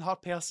had it on her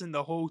person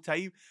the whole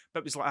time,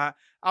 but it was like,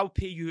 I'll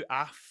pay you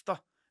after.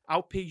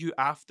 I'll pay you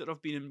after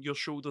I've been on your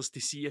shoulders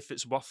to see if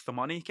it's worth the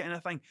money, kind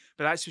of thing.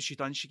 But that's what she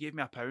done. She gave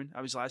me £1.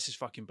 I was like, this is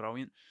fucking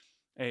brilliant.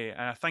 And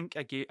I think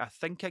I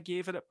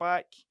gave her it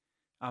back.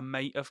 I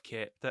might have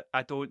kept it.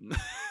 I don't.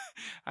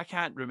 I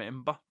can't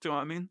remember. Do you know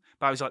what I mean?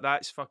 But I was like,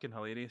 that's fucking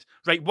hilarious.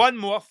 Right, one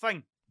more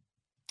thing,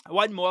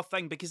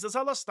 because there's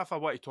other stuff I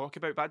want to talk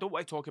about, but I don't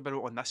want to talk about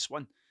it on this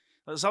one.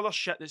 There's other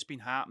shit that's been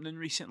happening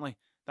recently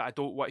that I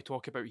don't want to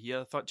talk about here.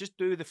 I thought, just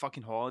do the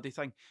fucking holiday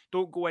thing.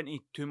 Don't go into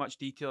too much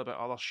detail about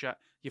other shit.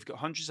 You've got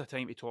hundreds of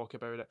time to talk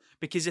about it.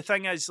 Because the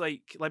thing is,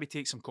 like, let me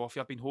take some coffee.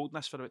 I've been holding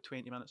this for about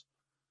 20 minutes.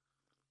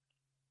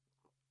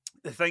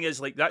 The thing is,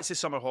 like, that's the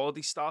summer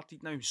holidays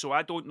started now, so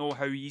I don't know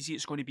how easy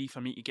it's going to be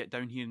for me to get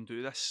down here and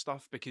do this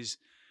stuff, because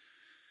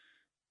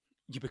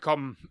you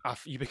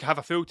have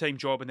a full-time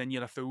job and then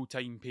you're a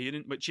full-time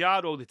parent, which you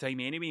are all the time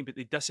anyway, but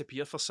they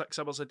disappear for 6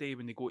 hours a day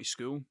when they go to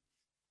school.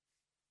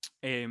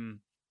 And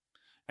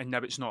now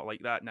it's not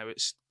like that. Now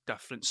it's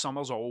different.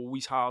 Summer's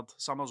always hard.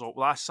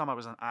 Last summer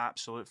was an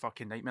absolute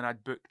fucking nightmare.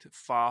 I'd booked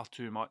far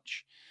too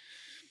much.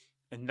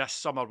 And this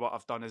summer what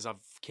I've done is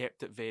I've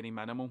kept it very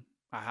minimal.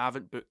 I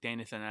haven't booked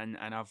anything in,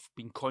 and I've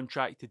been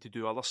contracted to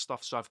do other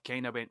stuff, so I've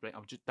kind of went, right,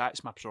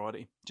 that's my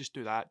priority. Just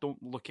do that.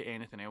 Don't look at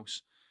anything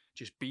else.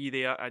 Just be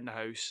there in the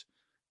house.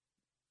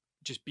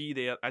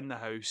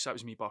 That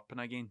was me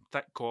burping again.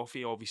 Thick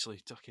coffee,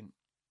 obviously, fucking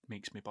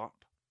makes me burp.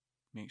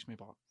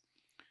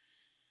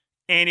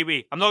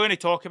 Anyway, I'm not going to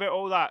talk about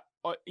all that,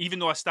 even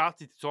though I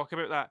started to talk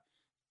about that.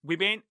 We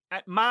went,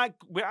 I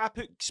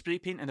put spray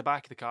paint in the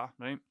back of the car,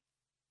 right?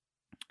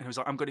 And I was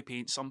like, I'm going to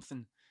paint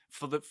something.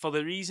 For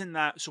the reason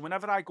that, so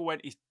whenever I go in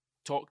to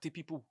talk to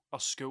people or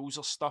schools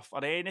or stuff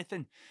or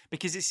anything,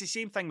 because it's the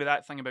same thing with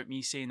that thing about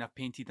me saying I've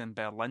painted in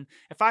Berlin.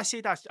 If I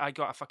said I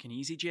got a fucking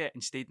EasyJet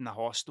and stayed in a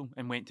hostel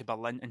and went to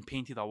Berlin and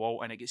painted a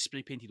wall and it gets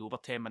spray painted over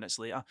 10 minutes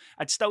later,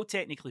 I'd still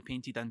technically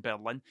painted in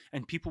Berlin,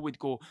 and people would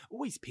go,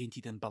 oh, he's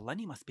painted in Berlin,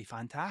 he must be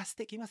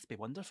fantastic, he must be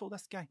wonderful,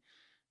 this guy.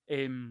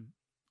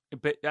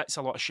 But that's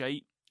a lot of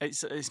shite.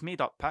 It's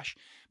made up pish.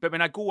 But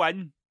when I go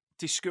in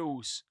to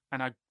schools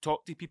and I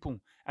talk to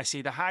people, I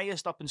say the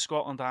highest up in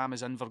Scotland I am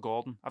is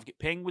Invergordon. I've got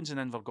penguins in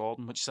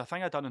Invergordon, which is a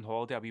thing I done on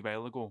holiday a wee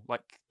while ago,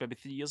 like maybe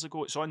 3 years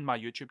ago. It's on my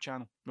YouTube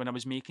channel when I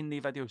was making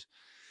the videos.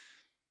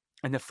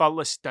 And the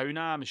furthest down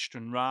I am is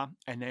Stranraer,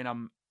 and then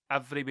I'm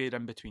everywhere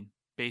in between,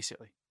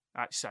 basically.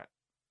 That's it.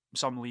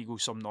 Some legal,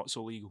 some not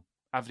so legal.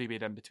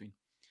 Everywhere in between.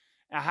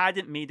 I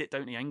hadn't made it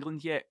down to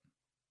England yet.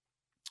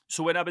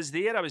 So when I was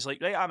there, I was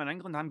like, right, I'm in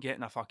England, I'm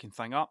getting a fucking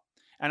thing up.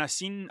 And I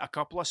seen a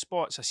couple of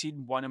spots. I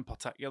seen one in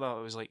particular.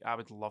 I was like, I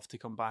would love to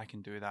come back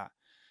and do that.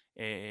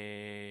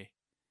 It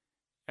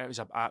was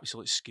an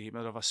absolute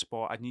screamer of a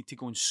spot. I'd need to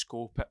go and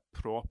scope it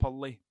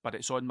properly, but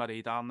it's on my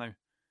radar now.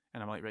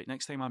 And I'm like, right,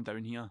 next time I'm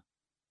down here,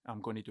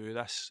 I'm going to do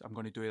this. I'm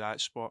going to do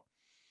that spot.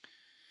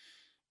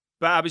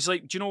 But I was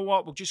like, do you know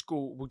what?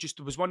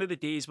 There was one of the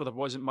days where there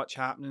wasn't much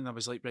happening. I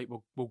was like, right,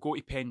 we'll go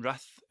to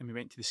Penrith. And we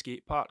went to the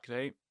skate park,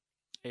 right?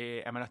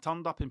 And when I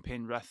turned up in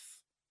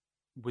Penrith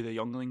with the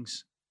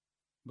younglings,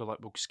 we're like,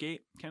 we'll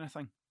skate, kind of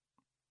thing.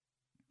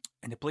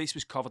 And the place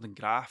was covered in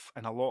graff,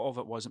 and a lot of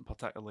it wasn't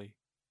particularly,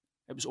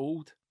 it was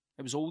old.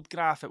 It was old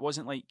graff. It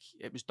wasn't like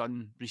it was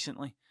done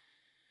recently.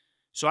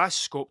 So I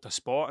scoped a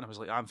spot and I was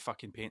like, I'm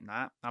fucking painting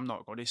that. I'm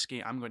not going to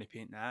skate, I'm going to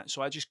paint that.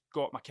 So I just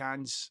got my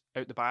cans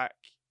out the back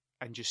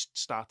and just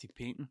started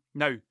painting.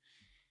 Now,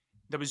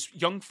 there was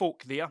young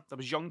folk there. There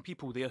was young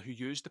people there who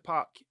used the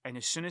park. And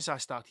as soon as I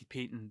started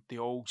painting, they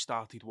all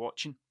started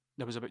watching.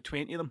 There was about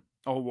 20 of them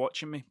all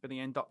watching me by the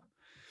end up.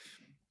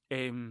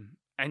 And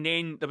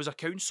then there was a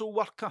council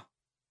worker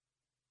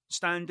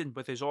standing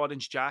with his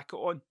orange jacket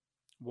on,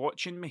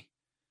 watching me.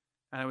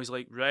 And I was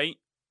like, right,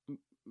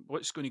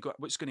 what's going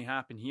to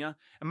happen here?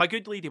 And my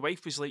good lady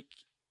wife was like,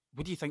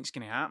 what do you think's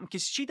going to happen?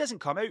 Because she doesn't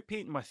come out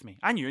painting with me.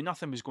 I knew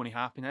nothing was going to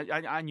happen.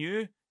 I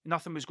knew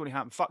Nothing was going to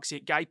happen. Fuck's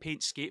sake, guy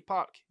paints skate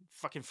park.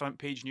 Fucking front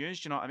page news,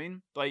 do you know what I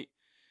mean? Like,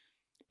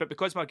 but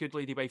because my good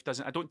lady wife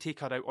doesn't, I don't take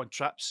her out on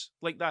trips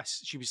like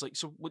this. She was like,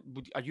 so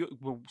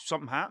will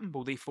something happen?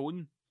 Will they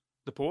phone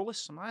the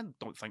police? I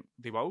don't think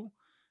they will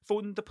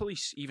phone the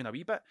police even a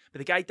wee bit. But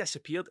the guy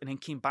disappeared and then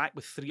came back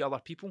with 3 other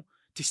people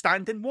to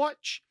stand and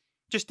watch.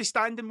 Just to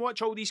stand and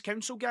watch all these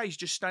council guys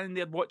just standing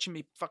there watching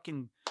me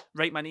fucking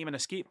write my name in a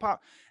skate park.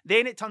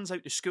 Then it turns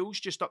out the school's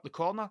just up the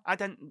corner. I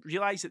didn't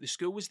realise that the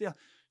school was there.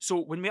 So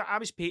when I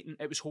was painting,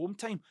 it was home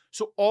time.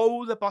 So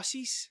all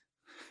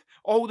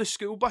the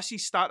school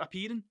buses start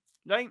appearing,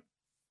 right?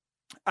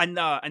 And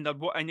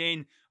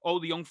then all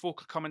the young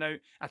folk are coming out.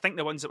 I think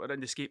the ones that were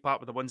in the skate park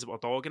were the ones that were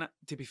dogging it,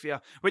 to be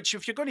fair. Which,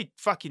 if you're going to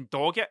fucking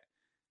dog it,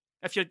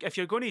 if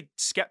you're going to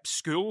skip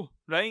school,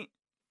 right?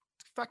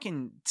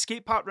 Fucking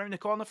skate park round the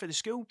corner for the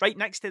school, right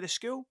next to the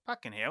school.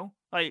 Fucking hell!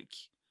 Like,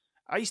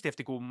 I used to have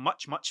to go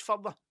much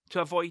further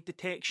to avoid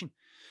detection.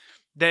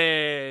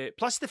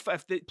 Plus if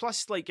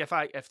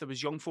there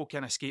was young folk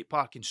in a skate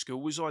park and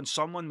school was on,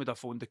 someone would have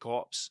phoned the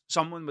cops.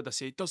 Someone would have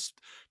said, "There's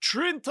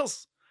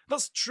truanters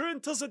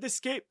at the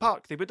skate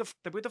park." They would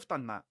have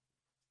done that.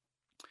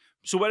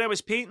 So when I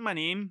was painting my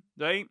name,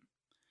 right,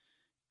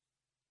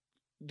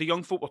 the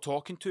young folk were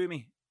talking to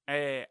me.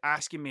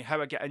 Asking me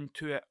how I get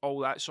into it, all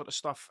that sort of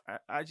stuff.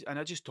 And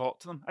I just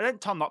talked to them. I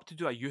didn't turn up to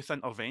do a youth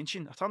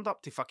intervention. I turned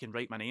up to fucking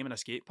write my name in a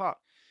skate park.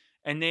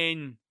 And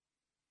then,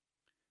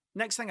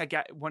 next thing I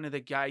get, one of the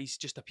guys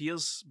just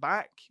appears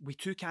back with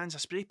 2 cans of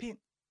spray paint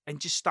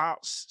and just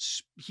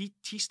starts,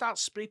 he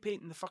starts spray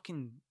painting the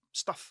fucking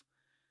stuff.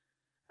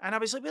 And I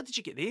was like, where did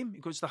you get them?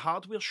 He goes, the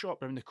hardware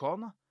shop round the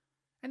corner.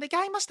 And the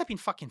guy must have been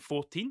fucking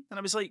 14. And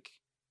I was like,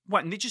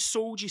 what, and they just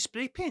sold you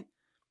spray paint?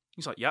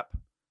 He's like, yep.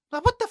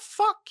 Like, what the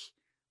fuck?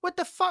 What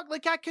the fuck?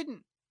 Like, I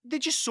couldn't... They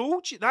just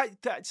sold you.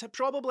 That's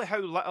probably how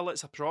little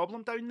it's a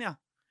problem down there.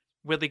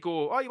 Where they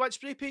go, oh, you want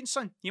spray paint,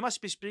 son? You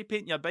must be spray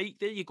painting your bike.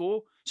 There you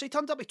go. So he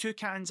turned up with 2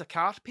 cans of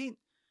car paint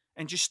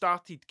and just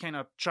started kind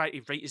of trying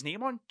to write his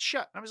name on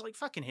shit. And I was like,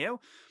 fucking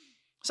hell.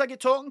 So I get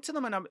talking to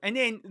them, and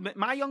then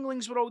my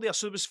younglings were all there.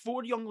 So there was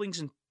 4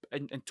 younglings in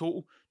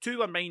total. 2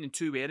 were mine and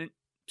 2 weren't.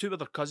 2 were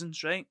their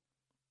cousins, right?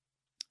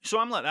 So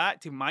I'm like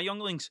that to my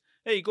younglings.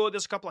 There you go,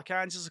 there's a couple of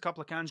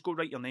cans, go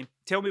write your name.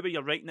 Tell me where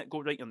you're writing it,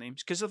 go write your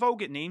names. Because they've all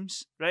got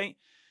names, right?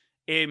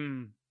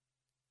 And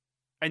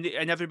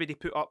everybody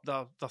put up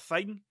their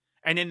thing.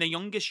 And then the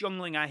youngest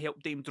youngling, I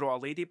helped them draw a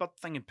ladybird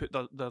thing and put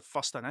the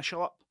first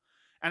initial up.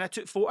 And I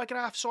took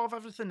photographs of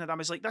everything, and I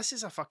was like, this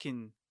is a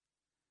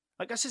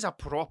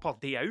proper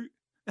day out.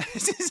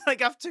 This is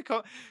like, I've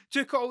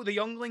took all the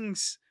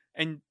younglings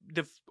and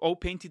they've all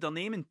painted their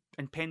name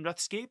in Penrith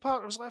Skate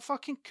Park. I was like,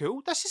 fucking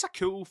cool. This is a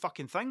cool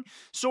fucking thing.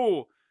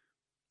 So,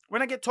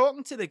 when I get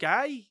talking to the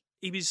guy,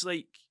 he was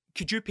like,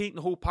 could you paint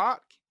the whole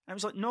park? I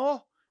was like,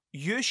 no,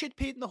 you should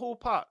paint the whole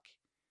park.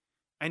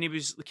 And he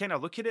was kind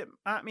of looking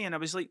at me, and I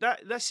was like,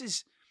 this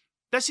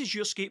is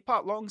your skate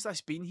park. Long as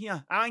that's been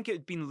here. I think it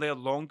had been there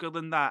longer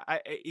than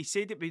that. He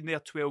said it'd been there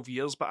 12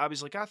 years, but I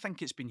was like, I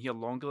think it's been here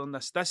longer than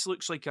this. This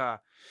looks like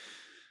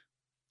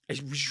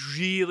it was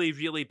really,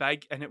 really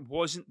big, and it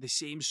wasn't the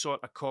same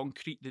sort of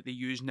concrete that they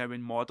use now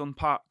in modern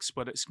parks,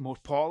 where it's more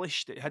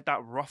polished. It had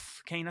that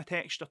rough kind of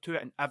texture to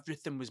it, and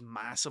everything was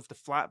massive. The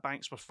flat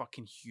banks were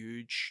fucking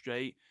huge,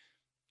 right?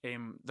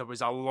 There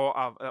was a lot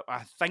of...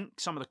 I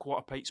think some of the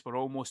quarter pipes were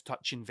almost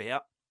touching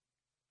vert,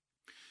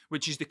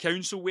 which is the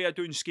council way of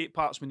doing skate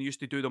parks when they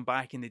used to do them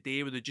back in the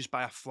day, where they'd just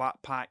buy a flat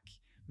pack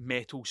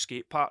metal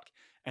skate park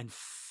and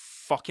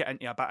fuck it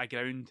into a bit of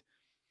ground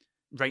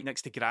right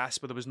next to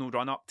grass where there was no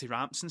run up to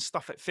ramps and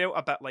stuff. It felt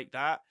a bit like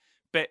that.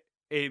 But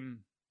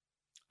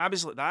I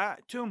was like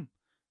that to him.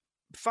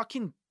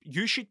 Fucking,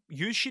 you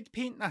should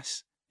paint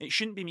this. It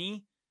shouldn't be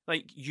me.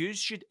 Like,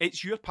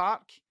 it's your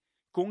park.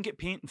 Go and get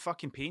paint and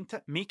fucking paint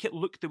it. Make it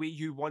look the way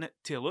you want it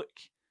to look.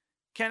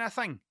 Kind of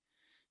thing.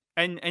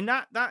 And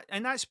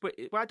that's what,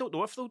 well, I don't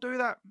know if they'll do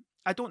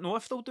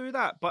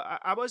that. But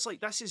I was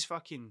like, this is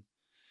fucking...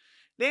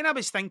 Then I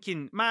was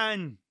thinking,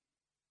 man,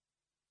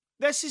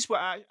 this is what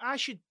I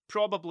should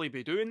probably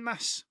be doing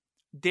this.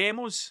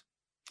 Demos.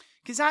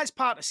 Because that's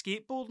part of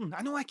skateboarding.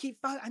 I know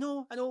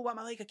what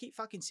I'm like, I keep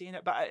fucking saying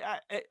it, but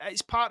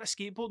it's part of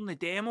skateboarding, the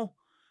demo,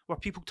 where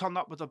people turn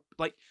up with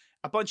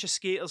a bunch of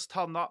skaters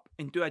turn up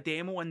and do a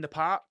demo in the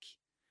park,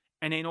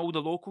 and then all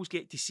the locals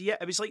get to see it.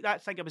 It was like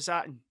that thing I was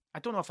at, and I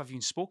don't know if I've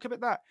even spoke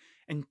about that.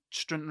 In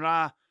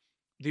Stranraer,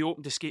 they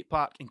opened the skate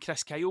park, and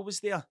Chris Kyle was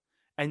there.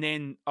 And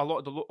then a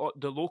lot of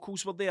the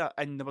locals were there,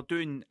 and they were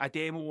doing a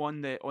demo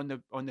on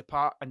the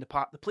park.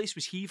 The place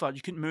was heaver.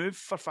 You couldn't move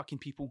for fucking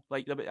people.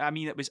 Like, I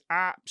mean, it was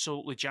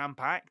absolutely jam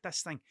packed.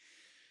 This thing,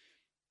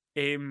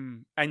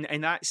 and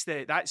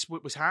that's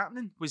what was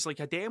happening. Was like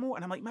a demo,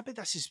 and I'm like, maybe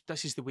this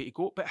is the way to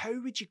go. But how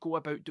would you go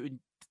about doing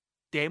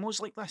demos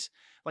like this?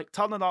 Like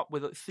turning up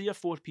with like 3 or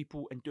 4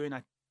 people and doing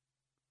a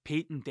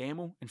painting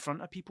demo in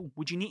front of people.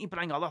 Would you need to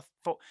bring other?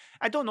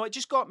 I don't know. It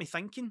just got me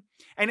thinking.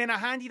 And then I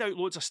handed out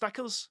loads of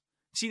stickers.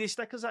 See the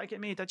stickers that I get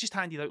made? I just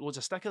handed out loads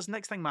of stickers.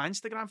 Next thing, my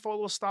Instagram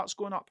followers starts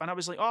going up. And I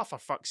was like, oh, for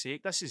fuck's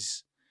sake, this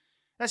is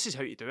This is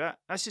how you do it.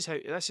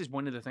 This is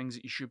one of the things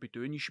that you should be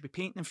doing. You should be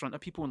painting in front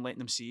of people and letting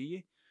them see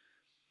you.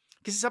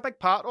 Because it's a big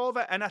part of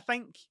it. And I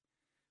think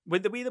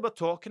with the way they were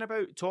talking,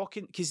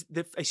 because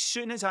as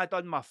soon as I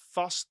done my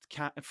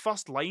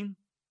first line,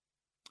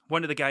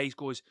 one of the guys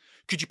goes,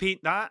 "Could you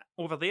paint that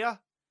over there?"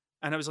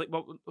 And I was like,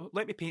 "Well,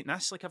 let me paint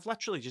this. Like, I've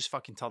literally just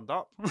fucking turned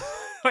up.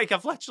 Like,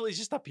 I've literally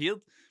just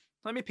appeared.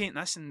 Let me paint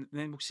this and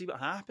then we'll see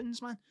what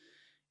happens, man."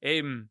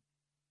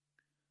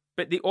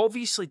 But they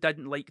obviously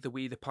didn't like the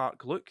way the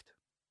park looked.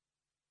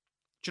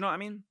 Do you know what I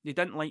mean? They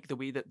didn't like the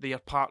way that their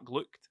park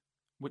looked,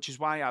 which is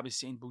why I was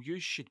saying, well,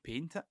 you should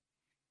paint it.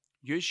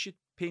 You should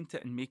paint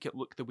it and make it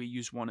look the way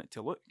you want it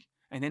to look.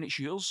 And then it's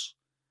yours.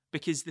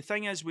 Because the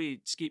thing is with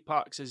skate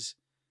parks is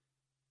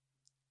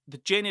the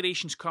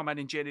generations come in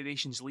and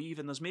generations leave,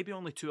 and there's maybe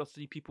only 2 or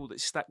 3 people that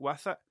stick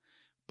with it,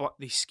 but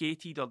they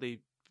skated or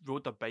they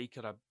rode a bike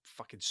or a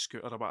fucking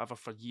scooter or whatever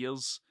for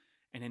years,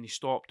 and then they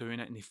stop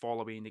doing it and they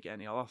fall away and they get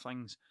into other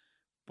things.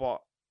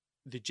 But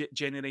the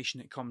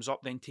generation that comes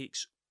up then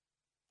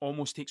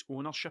almost takes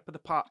ownership of the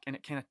park, and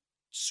it kind of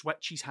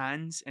switches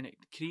hands, and it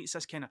creates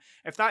this kind of,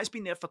 if that's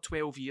been there for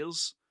 12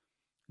 years,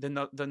 then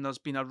there's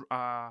been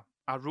a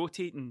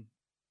rotating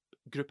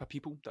group of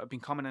people that have been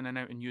coming in and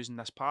out and using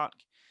this park.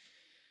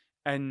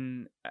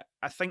 And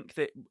I think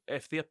that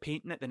if they're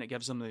painting it, then it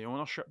gives them the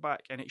ownership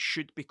back, and it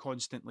should be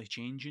constantly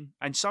changing.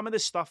 And some of the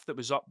stuff that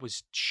was up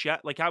was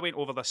shit. Like, I went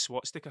over this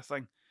SWAT sticker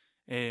thing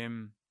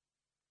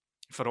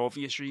for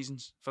obvious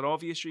reasons.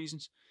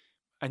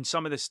 And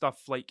some of the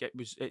stuff, like, it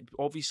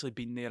obviously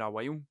been there a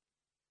while.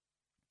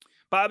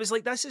 But I was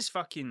like, this is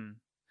fucking...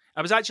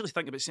 I was actually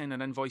thinking about sending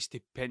an invoice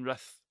to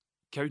Penrith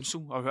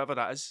Council, or whoever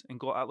that is, and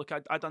go, look,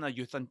 I done a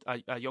youth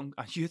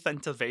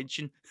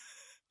intervention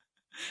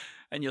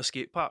in your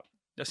skate park.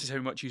 This is how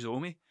much you owe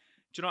me.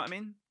 Do you know what I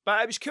mean?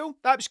 But it was cool.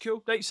 That was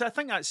cool. Right, so I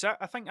think that's it.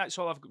 I think that's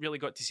all I've really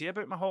got to say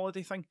about my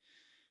holiday thing,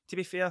 to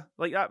be fair.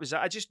 Like, that was it.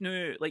 I just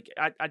knew, like,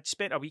 I'd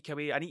spent a week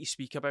away. I need to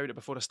speak about it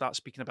before I start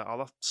speaking about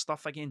other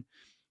stuff again.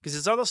 Because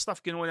there's other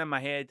stuff going on in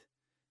my head.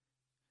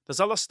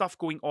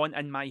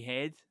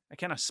 I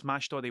kind of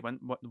smashed all the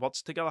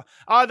words together.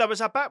 There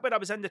was a bit where I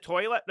was in the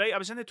toilet, right? I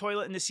was in the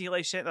toilet in the Sea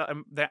Life Centre,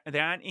 and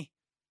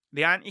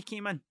the auntie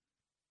came in.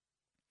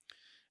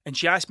 And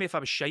she asked me if I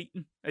was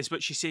shiting, is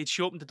what she said.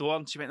 She opened the door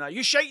and she went, "Are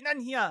you shiting in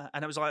here?"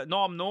 And I was like, "No,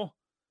 I'm no."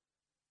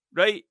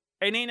 Right?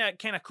 And then I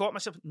kind of caught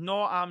myself,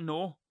 "No, I'm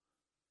no."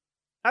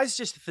 That's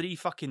just 3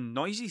 fucking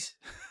noises.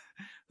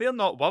 They're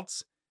not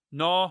words.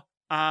 No,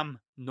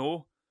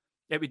 no.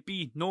 It would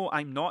be, no,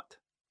 I'm not.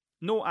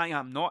 No, I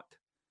am not.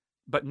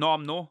 But no,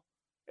 I'm no.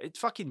 It's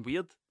fucking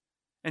weird.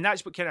 And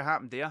that's what kind of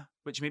happened there,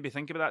 which made me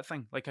think about that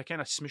thing. Like, I kind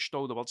of smushed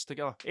all the words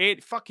together.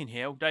 Fucking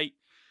hell, right?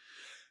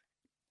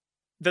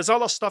 There's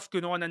other stuff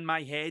going on in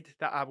my head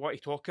that I want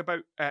to talk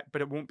about,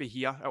 but it won't be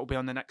here. It'll be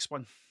on the next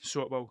one.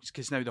 So it will,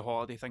 because now the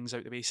holiday thing's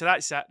out the way. So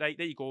that's it, right?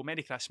 There you go.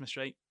 Merry Christmas,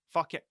 right?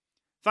 Fuck it.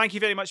 Thank you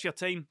very much for your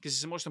time, because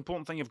it's the most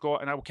important thing you've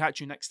got, and I will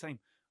catch you next time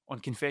on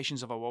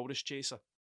Confessions of a Walrus Chaser.